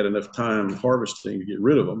hadn't had enough time harvesting to get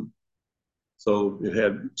rid of them. So it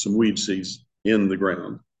had some weed seeds in the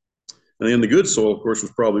ground. And then the good soil, of course,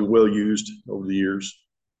 was probably well used over the years,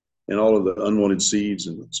 and all of the unwanted seeds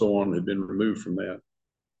and so on had been removed from that.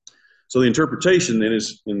 So the interpretation then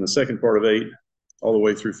is in the second part of 8 all the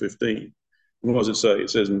way through 15. What does it say? It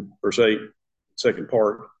says in verse 8, second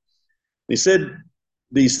part, he said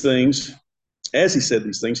these things. As he said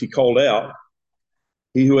these things, he called out,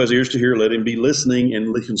 "He who has ears to hear, let him be listening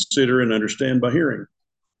and consider and understand by hearing."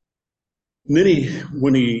 And then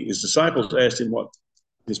when his disciples asked him what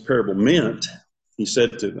his parable meant, he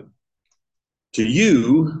said to them, "To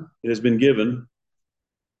you it has been given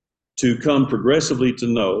to come progressively to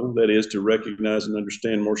know, that is, to recognize and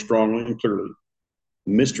understand more strongly and clearly,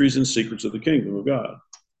 the mysteries and secrets of the kingdom of God.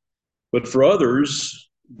 But for others,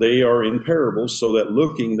 they are in parables, so that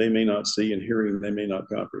looking they may not see and hearing they may not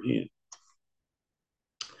comprehend."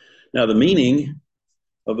 Now, the meaning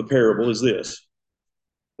of the parable is this: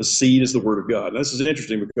 the seed is the word of God. And this is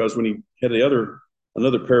interesting because when he had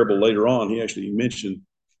another parable later on, he actually mentioned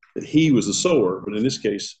that he was the sower, but in this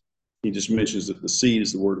case, he just mentions that the seed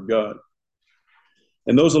is the word of God.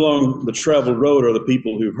 And those along the traveled road are the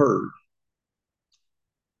people who heard.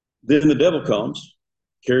 Then the devil comes,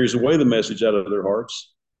 carries away the message out of their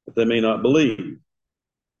hearts, that they may not believe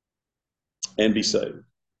and be saved.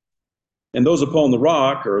 And those upon the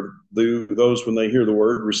rock are those, when they hear the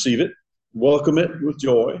word, receive it, welcome it with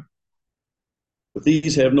joy. But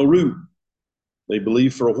these have no root. They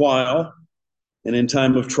believe for a while, and in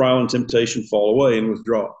time of trial and temptation fall away and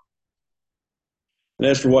withdraw. And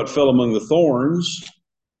as for what fell among the thorns,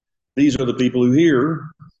 these are the people who hear,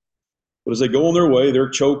 but as they go on their way, they're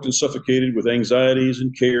choked and suffocated with anxieties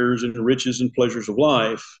and cares and riches and pleasures of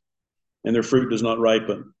life, and their fruit does not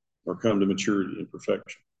ripen or come to maturity and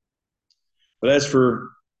perfection. But as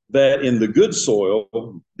for that in the good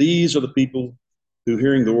soil, these are the people who,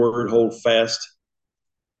 hearing the word, hold fast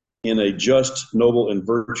in a just, noble, and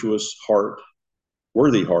virtuous heart,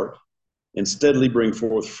 worthy heart, and steadily bring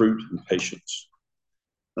forth fruit and patience.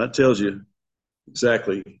 That tells you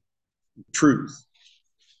exactly the truth.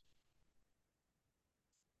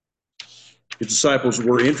 The disciples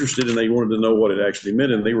were interested and they wanted to know what it actually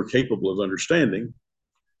meant, and they were capable of understanding.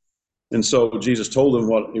 And so Jesus told them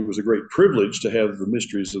what it was a great privilege to have the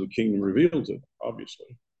mysteries of the kingdom revealed to them,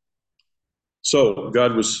 obviously. So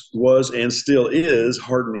God was and still is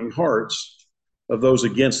hardening hearts of those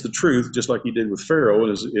against the truth, just like he did with Pharaoh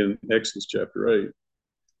in Exodus chapter 8.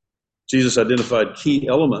 Jesus identified key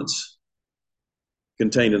elements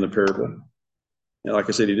contained in the parable. And like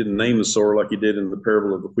I said, he didn't name the sower like he did in the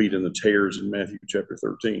parable of the wheat and the tares in Matthew chapter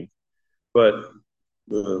 13. But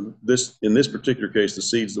in this particular case, the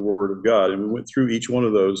seed's the word of God. And we went through each one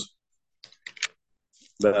of those.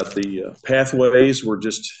 That the pathways were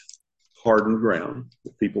just hardened ground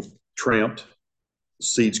that people tramped. The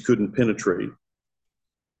seeds couldn't penetrate.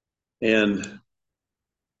 And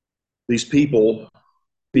these people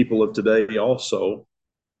of today also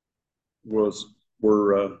were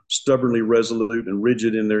stubbornly resolute and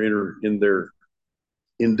rigid in their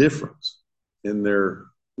indifference, in their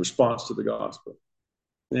response to the gospel.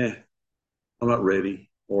 I'm not ready,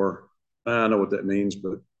 or I know what that means,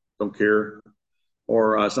 but don't care,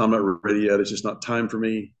 or I'm not ready yet. It's just not time for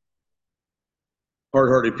me.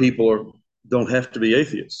 Hard-hearted people don't have to be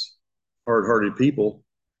atheists. Hard-hearted people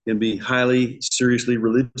can be highly, seriously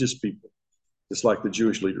religious people, just like the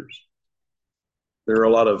Jewish leaders. There are a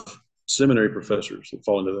lot of seminary professors that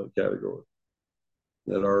fall into that category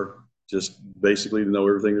that are just basically know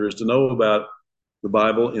everything there is to know about the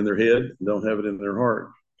Bible in their head and don't have it in their heart.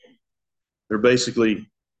 They're basically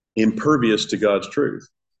impervious to God's truth.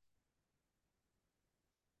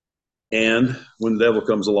 And when the devil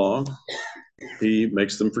comes along, he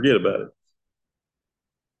makes them forget about it.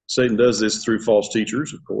 Satan does this through false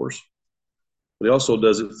teachers, of course, but he also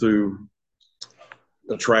does it through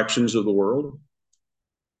attractions of the world,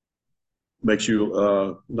 makes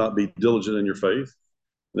you not be diligent in your faith.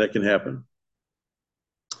 That can happen.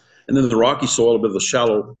 And then the rocky soil, a bit of the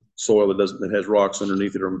shallow soil that has rocks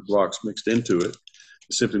underneath it or rocks mixed into it,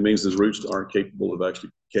 it simply means the roots aren't capable of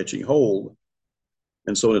actually catching hold.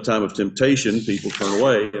 And so in a time of temptation, people turn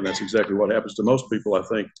away, and that's exactly what happens to most people, I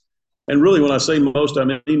think. And really, when I say most, I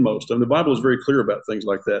mean most. I mean, the Bible is very clear about things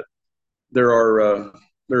like that. There are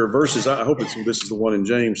verses, I hope this is the one in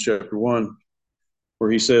James chapter 1, where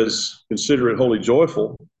he says, consider it wholly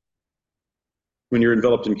joyful when you're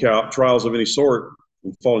enveloped in trials of any sort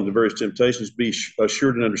and fall into various temptations. Be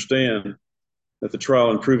assured and understand that the trial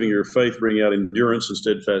and proving your faith bring out endurance and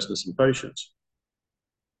steadfastness and patience.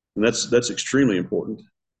 And that's extremely important.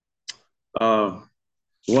 The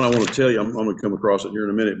one I want to tell you, I'm going to come across it here in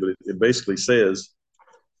a minute, but it basically says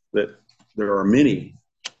that there are many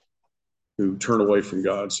who turn away from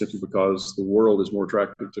God simply because the world is more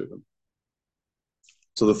attractive to them.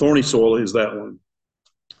 So the thorny soil is that one.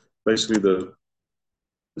 Basically, the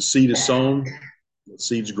seed is sown, the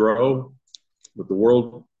seeds grow, but the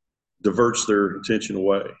world diverts their attention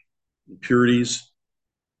away. Impurities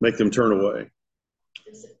make them turn away.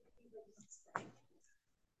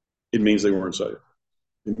 It means they weren't saved.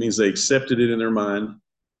 It means they accepted it in their mind.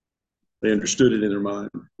 They understood it in their mind,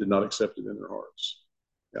 did not accept it in their hearts.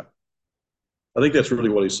 Yeah. I think that's really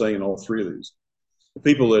what he's saying in all three of these. The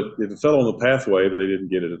people that, if it fell on the pathway, they didn't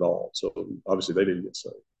get it at all. So obviously they didn't get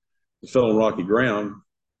saved. If it fell on rocky ground,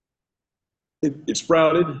 it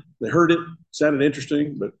sprouted, they heard it, sounded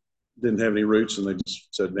interesting, but didn't have any roots, and they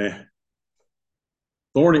just said, nah.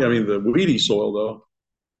 Thorny, I mean, the weedy soil, though,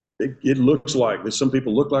 it looks like, some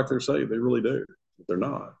people look like they're saved. They really do, but they're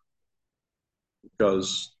not,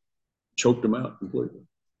 because it choked them out completely.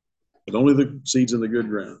 But only the seeds in the good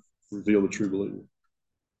ground reveal the true believer,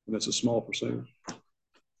 and that's a small percentage.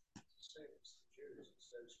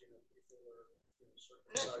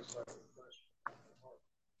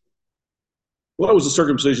 Well, that was the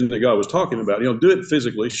circumcision that God was talking about. Do it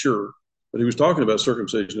physically, sure, but he was talking about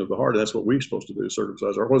circumcision of the heart. And that's what we're supposed to do,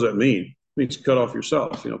 circumcise our heart. What does that mean? It means cut off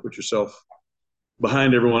yourself, put yourself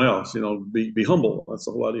behind everyone else, be humble. That's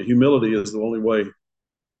the whole idea. Humility is the only way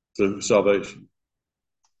to salvation.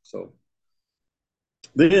 So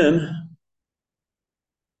then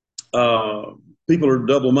people are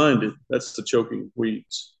double-minded. That's the choking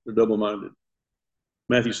weeds. They're double-minded.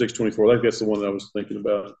 Matthew 6:24, I think that's the one that I was thinking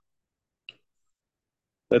about.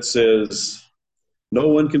 That says, no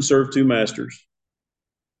one can serve two masters.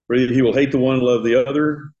 For either he will hate the one and love the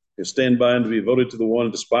other, or stand by and be devoted to the one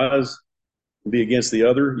and despise and be against the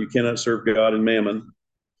other. You cannot serve God and mammon,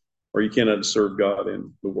 or you cannot serve God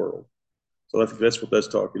and the world. So I think that's what that's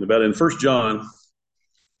talking about. In 1 John,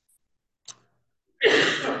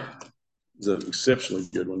 is an exceptionally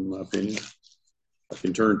good one, in my opinion. I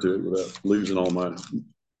can turn to it without losing all my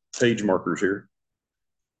page markers here.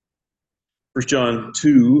 1 John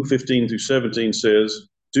 2:15-17 says,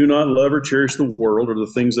 do not love or cherish the world or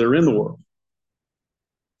the things that are in the world.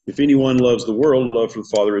 If anyone loves the world, love for the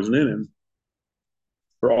Father isn't in him.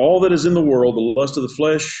 For all that is in the world, the lust of the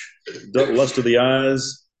flesh, the lust of the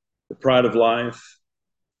eyes, the pride of life,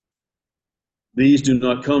 these do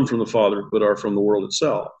not come from the Father, but are from the world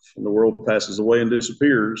itself. And the world passes away and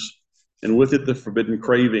disappears, and with it the forbidden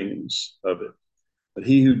cravings of it. But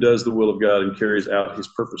he who does the will of God and carries out his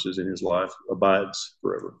purposes in his life abides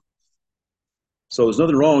forever. So there's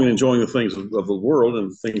nothing wrong in enjoying the things of the world and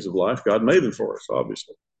the things of life. God made them for us,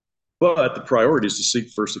 obviously. But the priority is to seek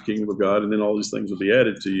first the kingdom of God, and then all these things will be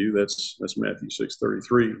added to you. That's Matthew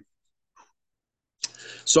 6:33.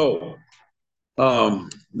 So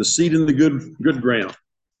the seed in the good ground.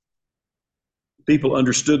 People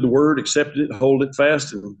understood the word, accepted it, hold it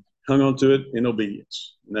fast, and hung on to it in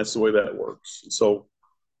obedience. And that's the way that works. And so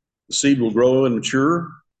the seed will grow and mature,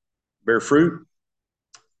 bear fruit.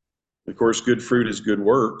 Of course, good fruit is good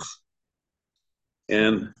works.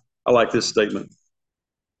 And I like this statement.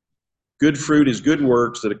 Good fruit is good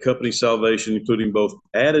works that accompany salvation, including both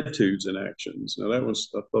attitudes and actions. Now, I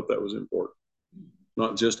thought that was important.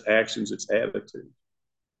 Not just actions, it's attitude.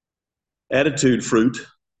 Attitude fruit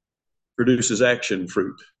produces action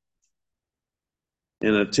fruit.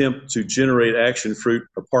 An attempt to generate action fruit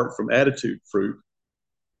apart from attitude fruit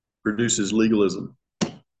produces legalism.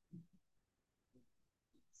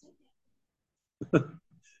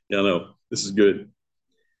 Yeah, I know. This is good.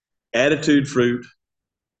 Attitude fruit.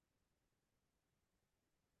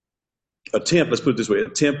 Let's put it this way,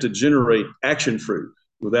 attempt to generate action fruit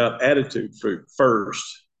without attitude fruit first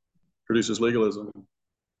produces legalism.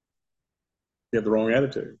 You have the wrong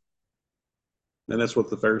attitude. And that's what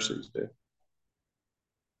the Pharisees did.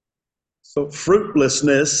 So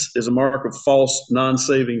fruitlessness is a mark of false,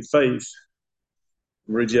 non-saving faith.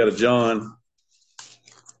 I'll read you out of John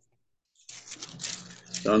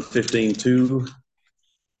 15:2.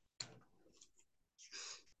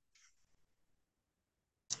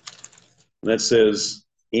 And that says,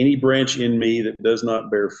 any branch in me that does not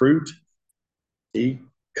bear fruit, he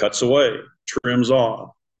cuts away, trims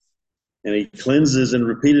off. And he cleanses and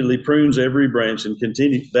repeatedly prunes every branch and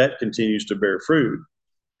continues to bear fruit,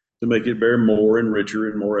 to make it bear more and richer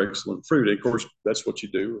and more excellent fruit. And of course, that's what you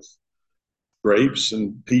do with grapes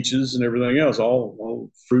and peaches and everything else,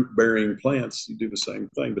 all fruit-bearing plants. You do the same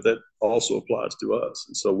thing, but that also applies to us.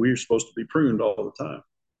 And so we're supposed to be pruned all the time.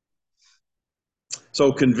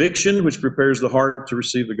 So conviction, which prepares the heart to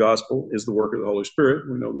receive the gospel, is the work of the Holy Spirit.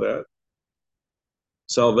 We know that.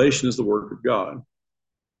 Salvation is the work of God.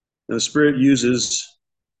 And the Spirit uses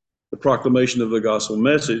the proclamation of the gospel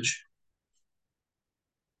message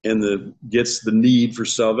and gets the need for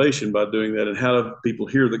salvation by doing that. And how do people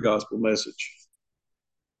hear the gospel message?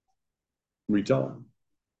 We tell them.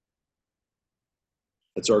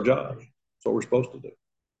 It's our job. It's what we're supposed to do.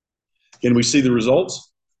 Can we see the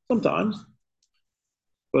results? Sometimes,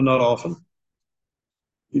 but not often.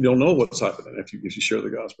 You don't know what's happening if you share the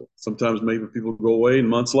gospel. Sometimes maybe people go away and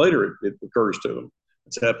months later it occurs to them.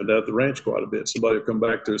 It's happened out at the ranch quite a bit. Somebody will come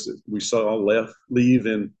back to us that we saw leave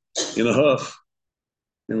in a huff.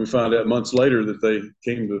 And we find out months later that they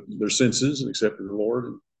came to their senses and accepted the Lord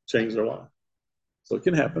and changed their life. So it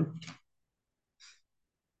can happen.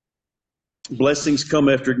 Blessings come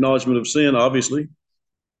after acknowledgement of sin, obviously.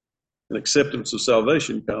 And acceptance of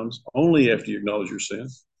salvation comes only after you acknowledge your sin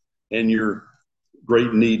and your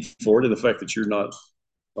great need for it, and the fact that you're not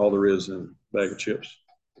all there is in a bag of chips,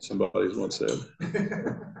 somebody has once said.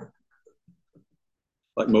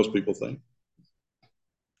 Like most people think.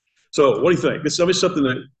 So what do you think? It's something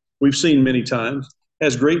that we've seen many times,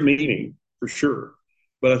 has great meaning for sure.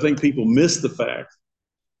 But I think people miss the fact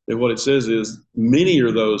that what it says is many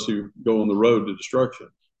are those who go on the road to destruction,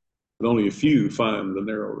 but only a few find the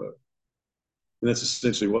narrow road. And that's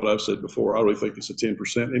essentially what I've said before. I really think it's a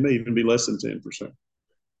 10%. It may even be less than 10%.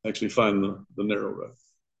 Actually find the narrow road,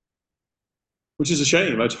 which is a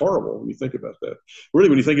shame. That's horrible when you think about that. Really,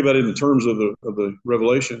 when you think about it in terms of the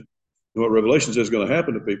Revelation, and what Revelation says is going to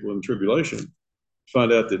happen to people in the tribulation, you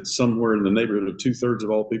find out that somewhere in the neighborhood of 2/3 of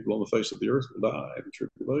all people on the face of the earth will die in the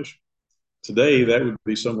tribulation. Today, that would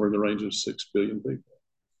be somewhere in the range of 6 billion people.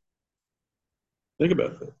 Think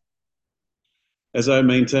about that. As I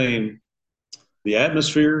maintain, the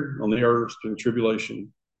atmosphere on the earth in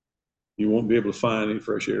tribulation, you won't be able to find any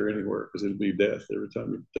fresh air anywhere because it'll be death every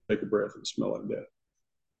time you take a breath. It'll smell like death.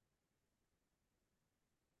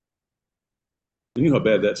 And you know how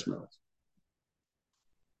bad that smells.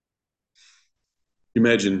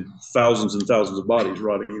 Imagine thousands and thousands of bodies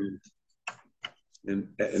rotting and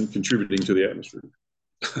contributing to the atmosphere.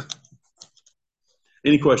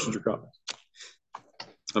 Any questions or comments?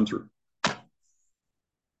 I'm through.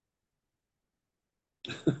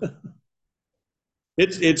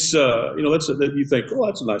 It's you think, oh,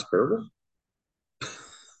 that's a nice parable.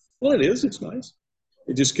 Well, it is. It's nice.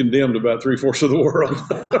 It just condemned about 3/4 of the world.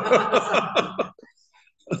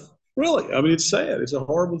 Really, I mean, it's sad. It's a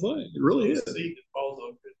horrible thing. It really is. Seed that falls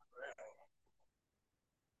on good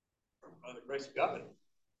ground. By the grace of God.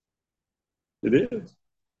 It is.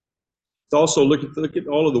 It's also look at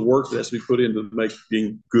all of the work that has to be put into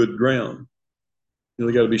making good ground. You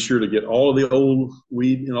know, they got to be sure to get all of the old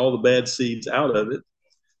weed and all the bad seeds out of it.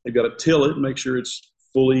 They've got to till it and make sure it's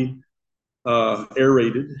fully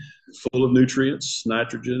aerated, full of nutrients,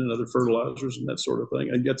 nitrogen, and other fertilizers, and that sort of thing.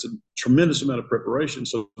 And gets a tremendous amount of preparation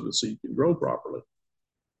so the seed can grow properly.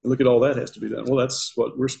 And look at all that has to be done. Well, that's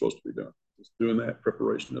what we're supposed to be doing, just doing that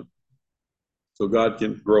preparation so God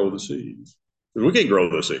can grow the seed. We can't grow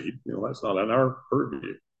the seed, you know, that's not in our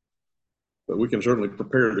purview. But we can certainly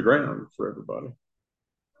prepare the ground for everybody.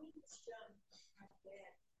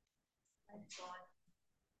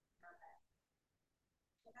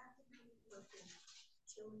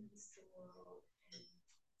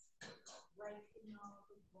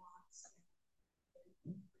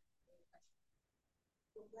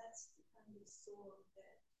 That's the kind of soil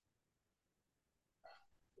that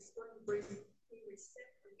is going to bring be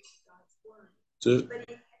receptive to God's word. But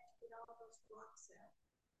you have to get all those blocks out.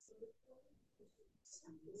 So before you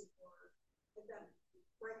accept His word, you've got to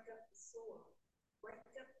break up the soil, break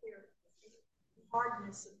up the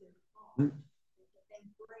hardness of their heart, and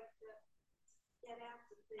break up, get out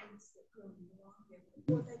the things that go wrong there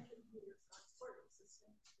before they can hear God's word.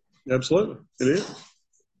 Absolutely, it is.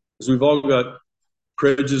 Because we've all got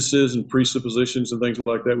prejudices and presuppositions and things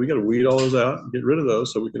like that. We got to weed all those out and get rid of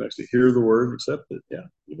those so we can actually hear the word and accept it. Yeah,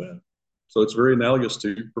 you bet. So it's very analogous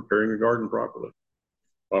to preparing a garden properly,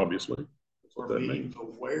 obviously. That's what that means.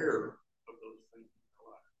 Aware of those things in your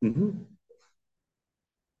life. Mm-hmm.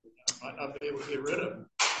 Might not be able to get rid of them.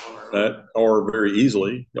 That, or very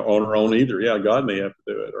easily on our own either. Yeah, God may have to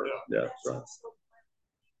do it. Or, yeah, that's right.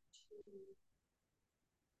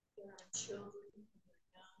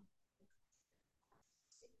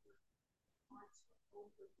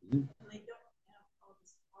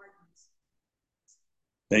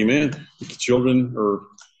 Amen. The children are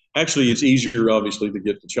actually, it's easier, obviously, to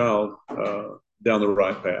get the child down the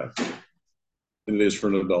right path than it is for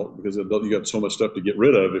an adult, because adult, you got so much stuff to get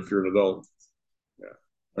rid of if you're an adult. Yeah.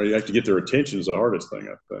 Or you have to get their attention is the hardest thing,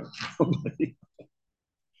 I think.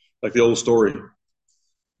 Like the old story,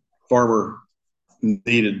 farmer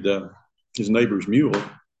needed his neighbor's mule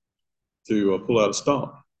to pull out a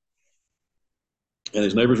stump. And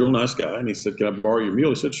his neighbor's a real nice guy, and he said, "Can I borrow your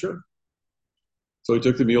mule?" He said, "Sure." So he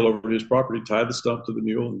took the mule over to his property, tied the stump to the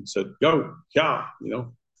mule, and said, "Go, yeah,"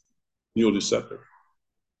 Mule just sat there.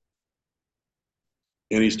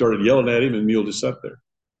 And he started yelling at him, and Mule just sat there.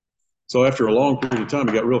 So after a long period of time,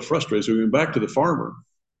 he got real frustrated. So he went back to the farmer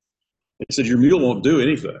and said, "Your mule won't do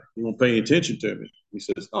anything. He won't pay any attention to me." He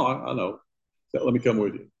says, "Oh, I know. So let me come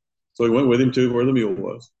with you." So he went with him to where the mule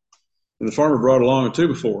was. And the farmer brought along a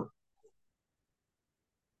 2x4.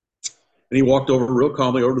 And he walked over real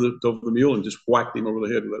calmly over the mule and just whacked him over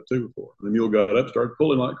the head with that 2x4. And the mule got up, started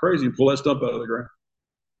pulling like crazy, and pulled that stump out of the ground.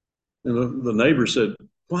 And the neighbor said,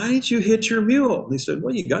 "Why didn't you hit your mule?" And he said,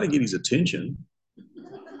 "Well, you got to get his attention."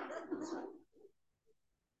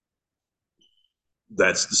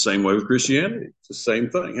 That's the same way with Christianity. It's the same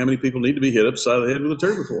thing. How many people need to be hit upside the head with a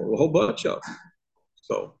 2x4? Well, a whole bunch of them.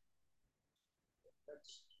 So.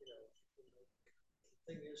 That's,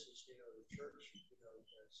 the thing is, the church,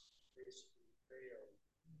 has basically failed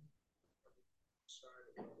on the side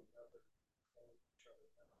of one another, and each other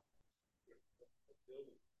out. The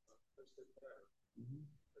building, because they're better.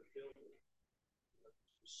 The building,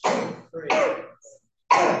 so afraid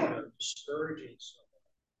of discouraging someone.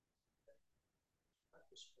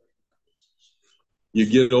 You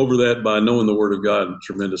get over that by knowing the Word of God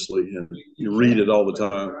tremendously, and you read it all the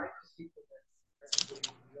time.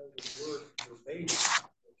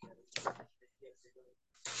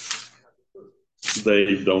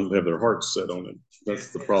 They don't have their hearts set on it.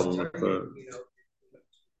 That's the problem with that.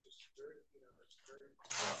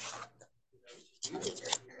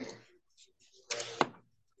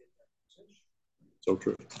 So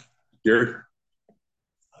true. Gary?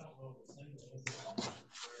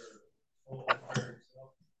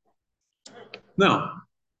 No.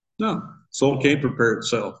 Soul can't prepare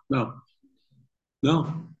itself. No.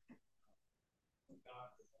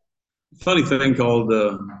 Funny thing called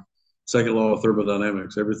second law of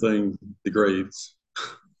thermodynamics. Everything degrades.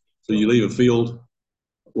 So you leave a field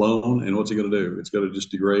alone, and what's it going to do? It's going to just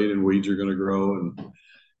degrade, and weeds are going to grow. And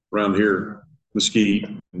around here, mesquite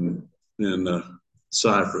and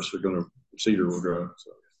cypress are going to, cedar will grow.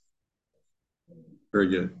 So very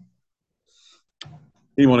good.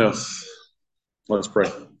 Anyone else? Let's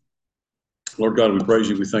pray. Lord God, we praise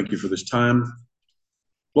you. We thank you for this time.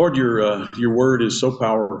 Lord, your word is so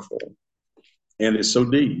powerful and it's so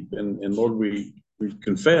deep. And Lord, we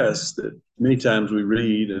confess that many times we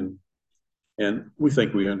read and we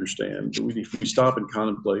think we understand, but if we stop and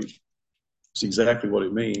contemplate, it's exactly what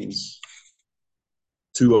it means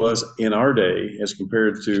to us in our day as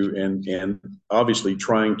compared to, and obviously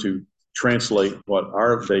trying to translate what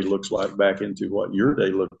our day looks like back into what your day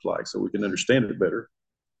looked like so we can understand it better.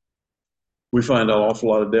 We find an awful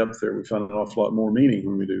lot of depth there. We find an awful lot more meaning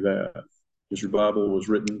when we do that, because your Bible was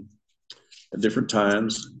written at different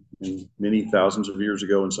times and many thousands of years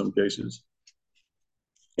ago in some cases.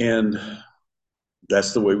 And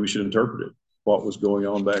that's the way we should interpret it. What was going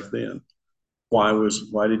on back then? Why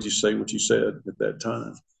did you say what you said at that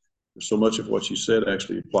time? So much of what you said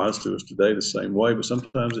actually applies to us today the same way, but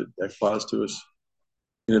sometimes it applies to us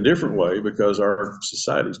in a different way because our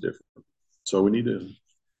society is different. So we need to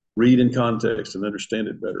read in context and understand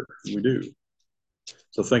it better, and we do.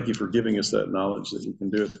 So thank you for giving us that knowledge that we can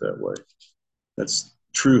do it that way. That's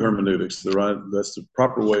true hermeneutics. That's the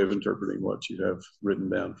proper way of interpreting what you have written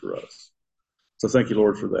down for us. So thank you,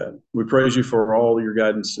 Lord, for that. We praise you for all of your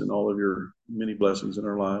guidance and all of your many blessings in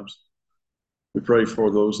our lives. We pray for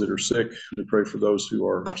those that are sick. We pray for those who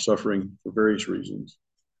are suffering for various reasons.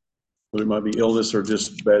 Whether it might be illness or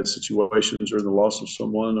just bad situations or the loss of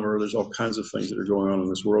someone, or there's all kinds of things that are going on in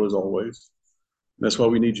this world as always. And that's why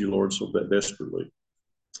we need you, Lord, so desperately.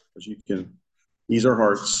 Because you can ease our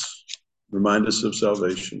hearts, remind us of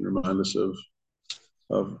salvation, remind us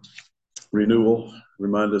of renewal,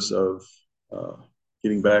 remind us of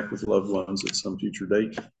getting back with loved ones at some future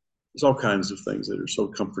date. There's all kinds of things that are so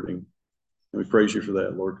comforting. And we praise you for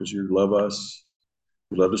that, Lord, because you love us.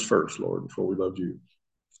 You loved us first, Lord, before we loved you.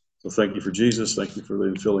 So thank you for Jesus. Thank you for the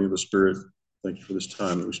infilling of the Spirit. Thank you for this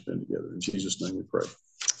time that we spend together. In Jesus' name we pray.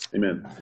 Amen.